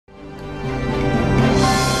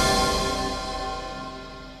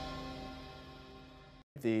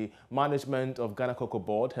The management of Ghana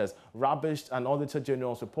COCOBOD has rubbished an Auditor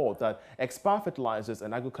General's report that expired fertilizers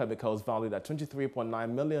and agrochemicals valued at 23.9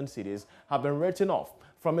 million cedis have been written off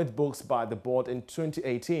from its books by the board in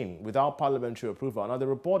 2018 without parliamentary approval. Now, the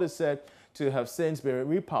report is said to have since been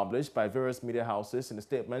republished by various media houses. In the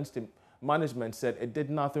statement, the management said it did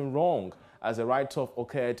nothing wrong as a write-off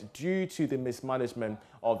occurred due to the mismanagement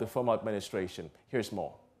of the former administration. Here's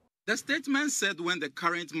more. The statement said when the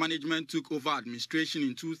current management took over administration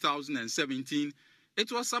in 2017,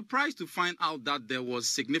 it was surprised to find out that there was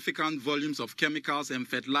significant volumes of chemicals and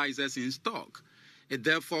fertilizers in stock. It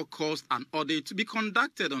therefore caused an audit to be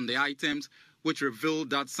conducted on the items, which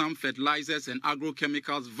revealed that some fertilizers and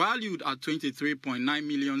agrochemicals valued at 23.9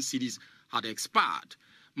 million cedis had expired.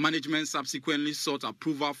 Management subsequently sought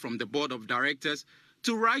approval from the board of directors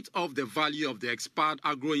to write off the value of the expired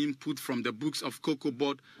agro input from the books of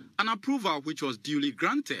COCOBOD, an approval which was duly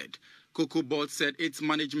granted. COCOBOD said its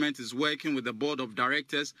management is working with the board of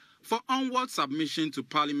directors for onward submission to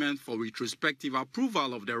Parliament for retrospective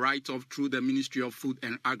approval of the write-off through the Ministry of Food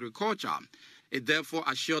and Agriculture. It therefore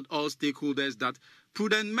assured all stakeholders that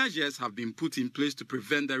prudent measures have been put in place to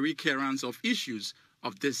prevent the recurrence of issues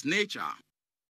of this nature.